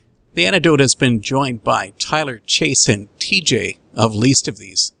The Antidote has been joined by Tyler Chase and TJ of Least of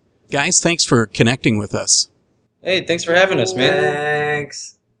These. Guys, thanks for connecting with us. Hey, thanks for having us, man.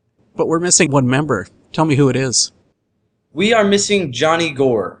 Thanks. But we're missing one member. Tell me who it is. We are missing Johnny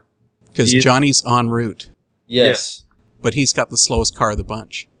Gore. Because Johnny's en route. Yes. But he's got the slowest car of the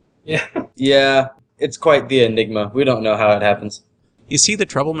bunch. Yeah. Yeah, it's quite the enigma. We don't know how it happens. Is he the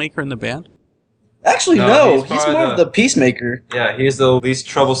troublemaker in the band? Actually, No, no. he's He's probably more of the peacemaker. Yeah, he's the least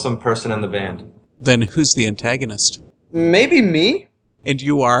troublesome person in the band. Then who's the antagonist? Maybe me? And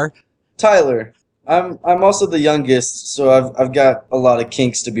you are? Tyler. I'm also the youngest, so I've got a lot of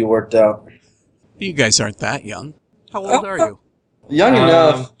kinks to be worked out. You guys aren't that young. How old are you? Young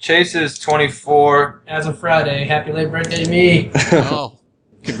enough. Chase is 24. As of Friday, happy late birthday to me. Oh,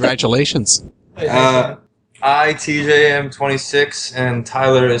 congratulations. Hey, thanks, man. I, TJ, am 26, and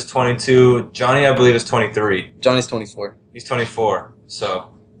Tyler is 22. Johnny, I believe, is 23. Johnny's 24. He's 24,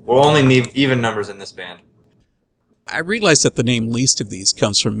 so we'll only need even numbers in this band. I realize that the name Least of These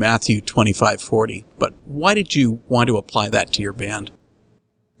comes from Matthew 25:40, but why did you want to apply that to your band?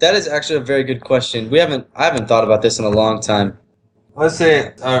 That is actually a very good question. I haven't thought about this in a long time. Let's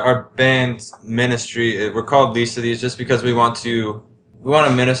say our band's ministry, we're called Least of These just because we want to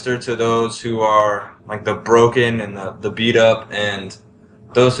minister to those who are like the broken and the beat up, and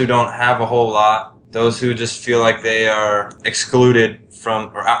those who don't have a whole lot, those who just feel like they are excluded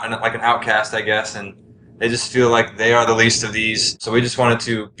from, or like an outcast, I guess, and they just feel like they are the least of these. So we just wanted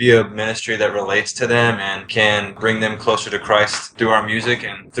to be a ministry that relates to them and can bring them closer to Christ through our music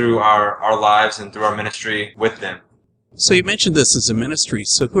and through our lives and through our ministry with them. So you mentioned this as a ministry,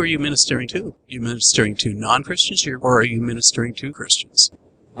 so who are you ministering to? Are you ministering to non-Christians, or are you ministering to Christians?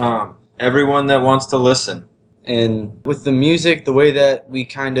 Everyone that wants to listen. And with the music, the way that we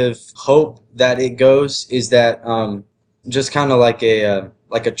kind of hope that it goes is that just kind of like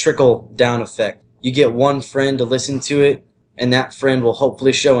a trickle down effect. You get one friend to listen to it, and that friend will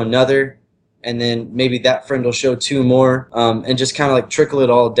hopefully show another, and then maybe that friend will show two more, and just kind of like trickle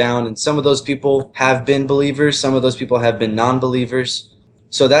it all down. And some of those people have been believers, some of those people have been non-believers.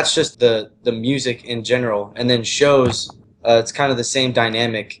 So that's just the music in general. And then shows, it's kind of the same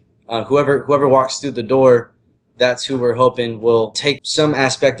dynamic. Whoever walks through the door, that's who we're hoping will take some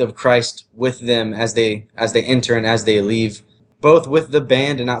aspect of Christ with them as they enter and as they leave. Both with the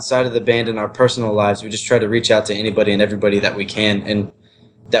band and outside of the band in our personal lives, we just try to reach out to anybody and everybody that we can and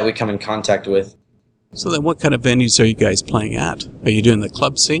that we come in contact with. So then what kind of venues are you guys playing at? Are you doing the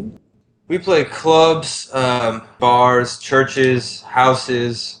club scene? We play clubs, bars, churches,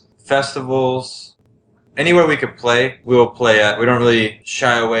 houses, festivals. Anywhere we could play, we will play at. We don't really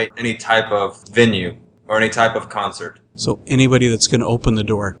shy away any type of venue or any type of concert. So anybody that's going to open the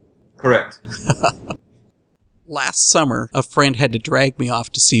door. Correct. Last summer, a friend had to drag me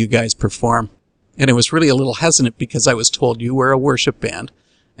off to see you guys perform. And I was really a little hesitant because I was told you were a worship band.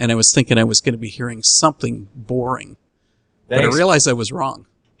 And I was thinking I was going to be hearing something boring. Thanks. But I realized I was wrong.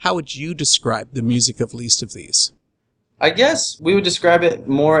 How would you describe the music of Least of These? I guess we would describe it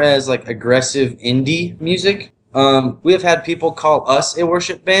more as like aggressive indie music. We have had people call us a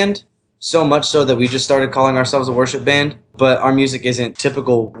worship band, so much so that we just started calling ourselves a worship band. But our music isn't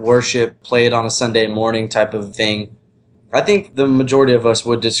typical worship, played on a Sunday morning type of thing. I think the majority of us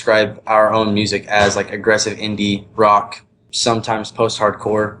would describe our own music as like aggressive indie rock, sometimes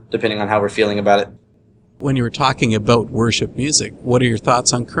post-hardcore, depending on how we're feeling about it. When you were talking about worship music, what are your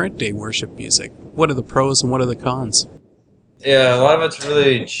thoughts on current day worship music? What are the pros and what are the cons? Yeah, a lot of it's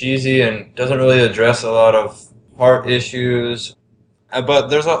really cheesy and doesn't really address a lot of heart issues. But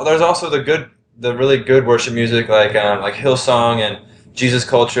there's also the really good worship music like Hillsong and Jesus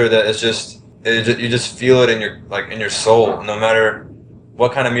Culture that is you just feel it in your soul. No matter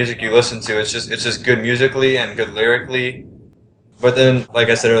what kind of music you listen to, it's just good musically and good lyrically. But then, like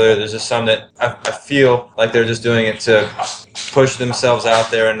I said earlier, there's just some that I feel like they're just doing it to push themselves out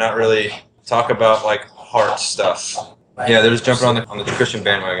there and not really talk about like heart stuff. Yeah, they're just jumping on the Christian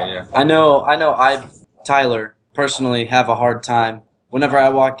bandwagon. Yeah. I know. Tyler, personally have a hard time whenever I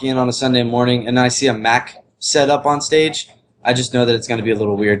walk in on a Sunday morning and I see a Mac set up on stage. I just know that it's going to be a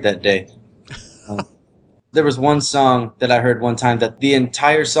little weird that day. There was one song that I heard one time that the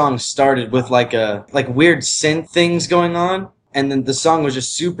entire song started with like weird synth things going on, and then the song was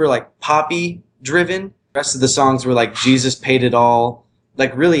just super like poppy driven. The rest of the songs were like Jesus Paid It All,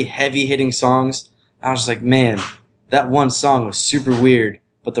 like really heavy hitting songs. I was just like, man, that one song was super weird,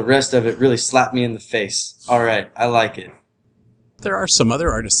 but the rest of it really slapped me in the face. All right, I like it. There are some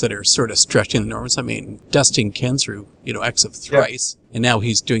other artists that are sort of stretching the norms. I mean, Dustin Kensrue, ex of Thrice, and now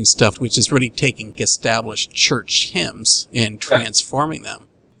he's doing stuff which is really taking established church hymns and transforming them.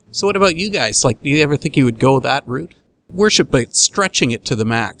 So what about you guys? Like, do you ever think you would go that route? Worship, but stretching it to the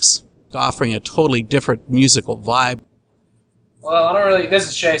max, offering a totally different musical vibe. Well, I don't really. This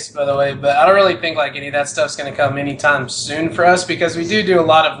is Chase, by the way, but I don't really think like any of that stuff's going to come anytime soon for us because we do a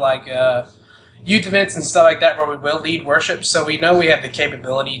lot of like youth events and stuff like that where we will lead worship. So we know we have the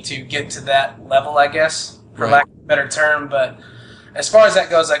capability to get to that level, I guess, for Right. lack of a better term. But as far as that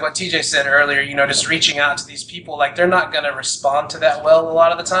goes, like what TJ said earlier, just reaching out to these people, like they're not going to respond to that well a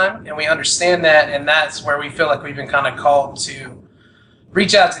lot of the time, and we understand that, and that's where we feel like we've been kind of called to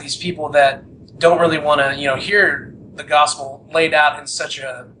reach out to these people that don't really want to, hear the gospel laid out in such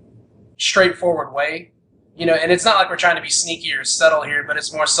a straightforward way, and it's not like we're trying to be sneaky or subtle here, but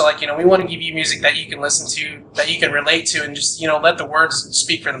it's more so like, we want to give you music that you can listen to, that you can relate to, and just, let the words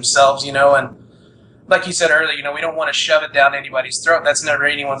speak for themselves, and like you said earlier, we don't want to shove it down anybody's throat. That's never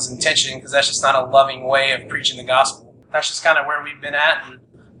anyone's intention because that's just not a loving way of preaching the gospel. That's just kind of where we've been at. And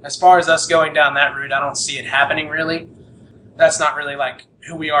as far as us going down that route, I don't see it happening really. That's not really like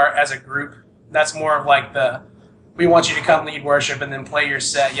who we are as a group. That's more of like we want you to come lead worship and then play your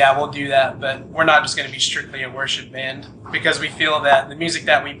set. Yeah, we'll do that. But we're not just going to be strictly a worship band because we feel that the music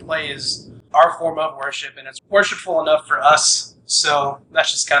that we play is our form of worship and it's worshipful enough for us. So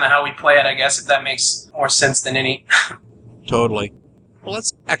that's just kind of how we play it, I guess, if that makes more sense than any. Totally. Well,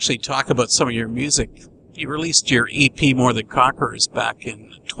 let's actually talk about some of your music. You released your EP, More Than Conquerors, back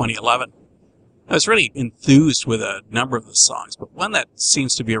in 2011. I was really enthused with a number of the songs, but one that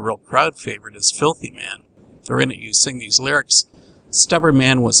seems to be a real crowd favorite is Filthy Man. For in it, you sing these lyrics, "Stubborn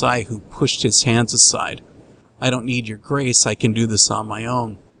man was I who pushed his hands aside. I don't need your grace, I can do this on my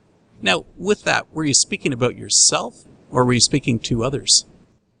own." Now, with that, were you speaking about yourself, or were you speaking to others?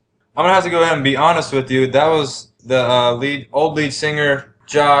 I'm gonna have to go ahead and be honest with you. That was the old lead singer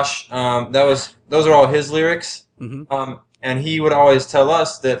Josh. Those are all his lyrics. Mm-hmm. And he would always tell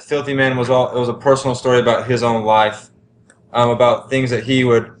us that Filthy Man it was a personal story about his own life, about things that he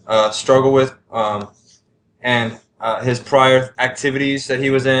would struggle with, and his prior activities that he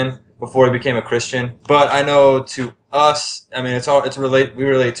was in before he became a Christian. But I know to us, I mean, we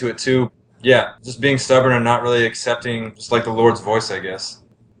relate to it too. Yeah, just being stubborn and not really accepting just like the Lord's voice, I guess.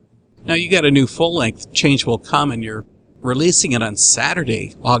 Now, you got a new full-length, Change Will Come, and you're releasing it on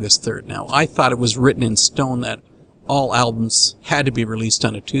Saturday, August 3rd. Now, I thought it was written in stone that all albums had to be released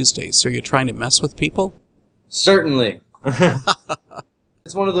on a Tuesday. So you're trying to mess with people? Certainly.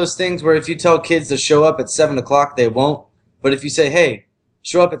 It's one of those things where if you tell kids to show up at 7 o'clock, they won't. But if you say, hey,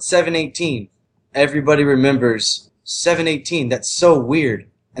 show up at 7:18, everybody remembers 7:18. That's so weird.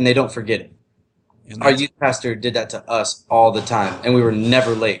 And they don't forget it. And Our that's- youth pastor did that to us all the time, and we were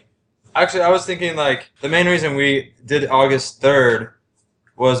never late. Actually, I was thinking like the main reason we did August 3rd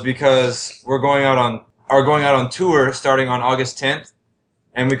was because we're going out on tour starting on August 10th,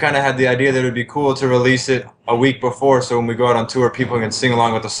 and we kind of had the idea that it would be cool to release it a week before, so when we go out on tour, people can sing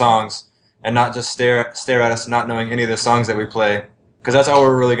along with the songs and not just stare at us, not knowing any of the songs that we play, because that's all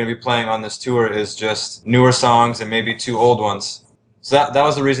we're really going to be playing on this tour is just newer songs and maybe 2 old ones. So that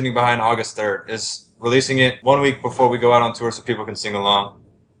was the reasoning behind August 3rd, is releasing it 1 week before we go out on tour so people can sing along.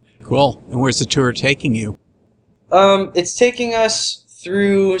 Cool. And where's the tour taking you? It's taking us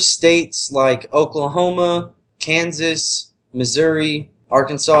through states like Oklahoma, Kansas, Missouri,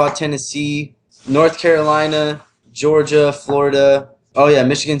 Arkansas, Tennessee, North Carolina, Georgia, Florida. Oh yeah,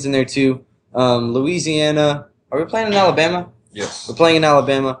 Michigan's in there too. Louisiana. Are we playing in Alabama? Yes. We're playing in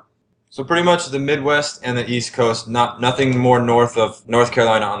Alabama. So pretty much the Midwest and the East Coast, nothing more north of North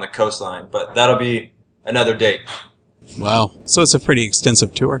Carolina on the coastline, but that'll be another date. Wow. So it's a pretty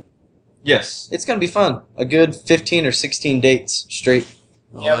extensive tour. Yes. It's gonna be fun. A good 15 or 16 dates straight.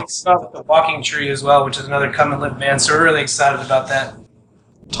 Well, Yeah, we that's- got the Walking Tree as well, which is another Come and Live band, so we're really excited about that.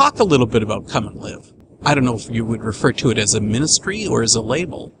 Talk a little bit about Come and Live. I don't know if you would refer to it as a ministry or as a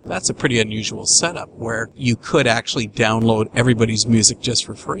label. That's a pretty unusual setup where you could actually download everybody's music just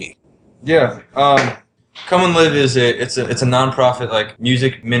for free. Yeah. Come and Live is it's a nonprofit like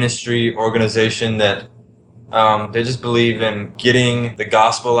music ministry organization that they just believe in getting the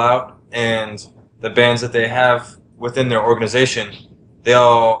gospel out, and the bands that they have within their organization, they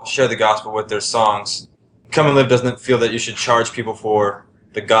all share the gospel with their songs. Come and Live doesn't feel that you should charge people for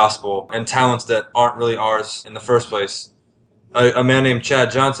the gospel and talents that aren't really ours in the first place. A man named Chad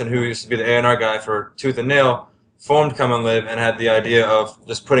Johnson, who used to be the A&R guy for Tooth and Nail, formed Come and Live and had the idea of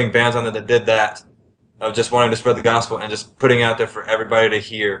just putting bands on that did that, of just wanting to spread the gospel and just putting it out there for everybody to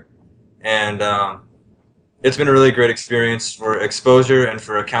hear. And it's been a really great experience for exposure and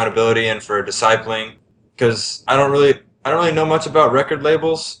for accountability and for discipling, because I don't really know much about record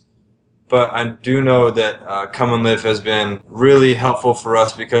labels, But I do know that Come and Live has been really helpful for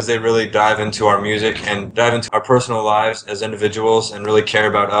us because they really dive into our music and dive into our personal lives as individuals and really care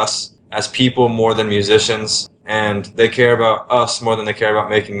about us as people more than musicians. And they care about us more than they care about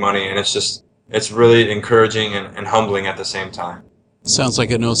making money. And it's really encouraging and humbling at the same time. Sounds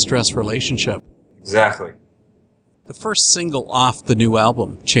like a no-stress relationship. Exactly. The first single off the new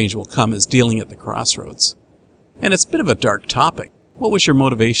album, Change Will Come, is Dealing at the Crossroads. And it's a bit of a dark topic. What was your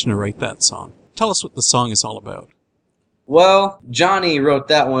motivation to write that song? Tell us what the song is all about. Well, Johnny wrote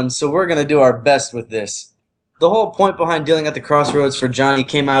that one, so we're going to do our best with this. The whole point behind Dealing at the Crossroads for Johnny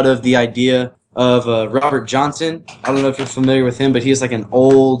came out of the idea of Robert Johnson. I don't know if you're familiar with him, but he's like an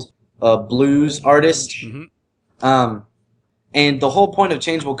old blues artist. Mm-hmm. And the whole point of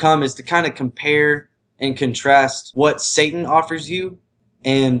Change Will Come is to kind of compare and contrast what Satan offers you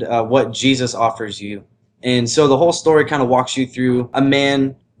and what Jesus offers you. And so the whole story kind of walks you through a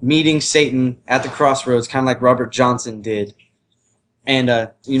man meeting Satan at the crossroads, kind of like Robert Johnson did. And,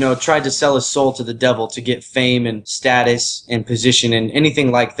 tried to sell his soul to the devil to get fame and status and position and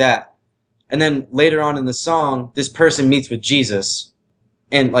anything like that. And then later on in the song, this person meets with Jesus.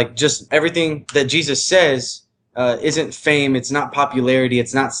 And, just everything that Jesus says isn't fame, it's not popularity,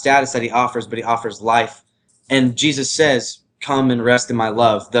 it's not status that he offers, but he offers life. And Jesus says, "Come and rest in my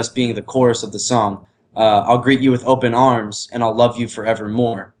love," thus being the chorus of the song. I'll greet you with open arms, and I'll love you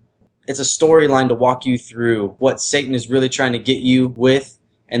forevermore. It's a storyline to walk you through what Satan is really trying to get you with,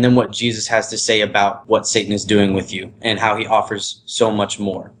 and then what Jesus has to say about what Satan is doing with you, and how he offers so much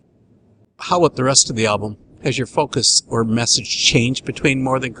more. How about the rest of the album? Has your focus or message changed between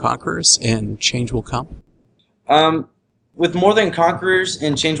More Than Conquerors and Change Will Come? With More Than Conquerors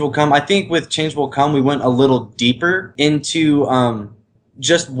and Change Will Come, I think with Change Will Come, we went a little deeper into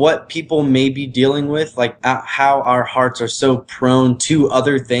just what people may be dealing with, how our hearts are so prone to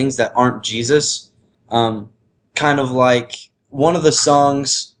other things that aren't Jesus. Kind of like one of the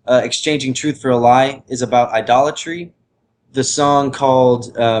songs, Exchanging Truth for a Lie, is about idolatry. The song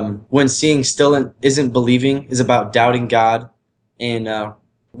called When Seeing Still Isn't Believing is about doubting God and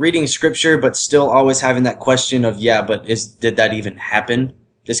reading scripture, but still always having that question of, did that even happen?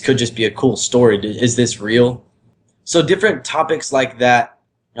 This could just be a cool story. Is this real? So different topics like that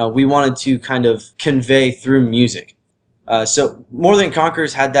we wanted to kind of convey through music. So More Than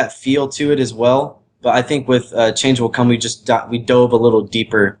Conquerors had that feel to it as well, but I think with Change Will Come, we dove a little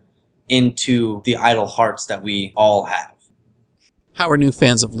deeper into the idle hearts that we all have. How are new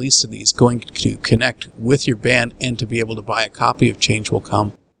fans of Least of These going to connect with your band and to be able to buy a copy of Change Will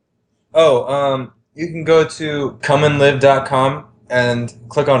Come? You can go to comeandlive.com and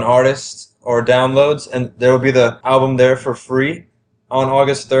click on artists or downloads, and there will be the album there for free. On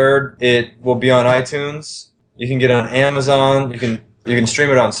August 3rd, it will be on iTunes. You can get it on Amazon. You can stream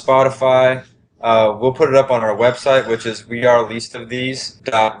it on Spotify. We'll put it up on our website, which is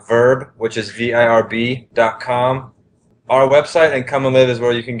weareleastofthese.verb, which is virb.com. Our website and Come and Live is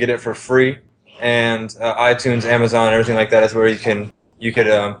where you can get it for free, and iTunes, Amazon, everything like that is where you could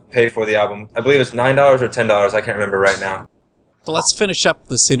pay for the album. I believe it's $9 or $10. I can't remember right now. So let's finish up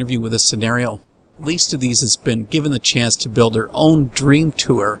this interview with a scenario. Least of These has been given the chance to build their own dream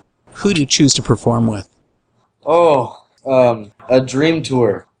tour. Who do you choose to perform with? A dream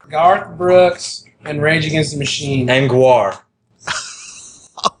tour. Garth Brooks and Rage Against the Machine. And Guar.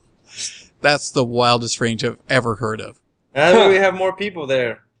 That's the wildest range I've ever heard of. And then we have more people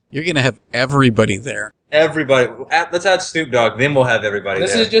there. You're going to have everybody there. Everybody. Let's add Snoop Dogg, then we'll have everybody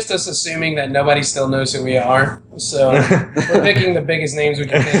This there. is just us assuming that nobody still knows who we are. So we're picking the biggest names we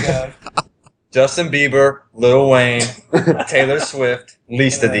can think of. Justin Bieber, Lil Wayne, Taylor Swift,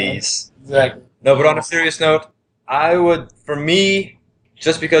 Least of These. Exactly. No, but on a serious note, I would, for me,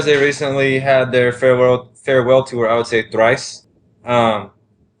 just because they recently had their farewell tour, I would say Thrice. I'm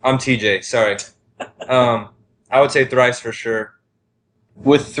TJ, sorry. I would say Thrice for sure.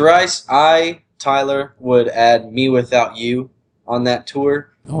 With Thrice, Tyler, would add Me Without You on that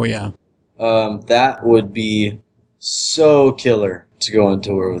tour. Oh, yeah. That would be so killer to go on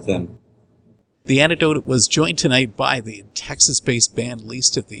tour with them. The Antidote was joined tonight by the Texas-based band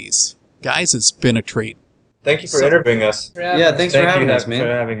Least of These. Guys, it's been a treat. Thank you for interviewing us. Yeah, thanks for having us, man. For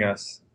having us.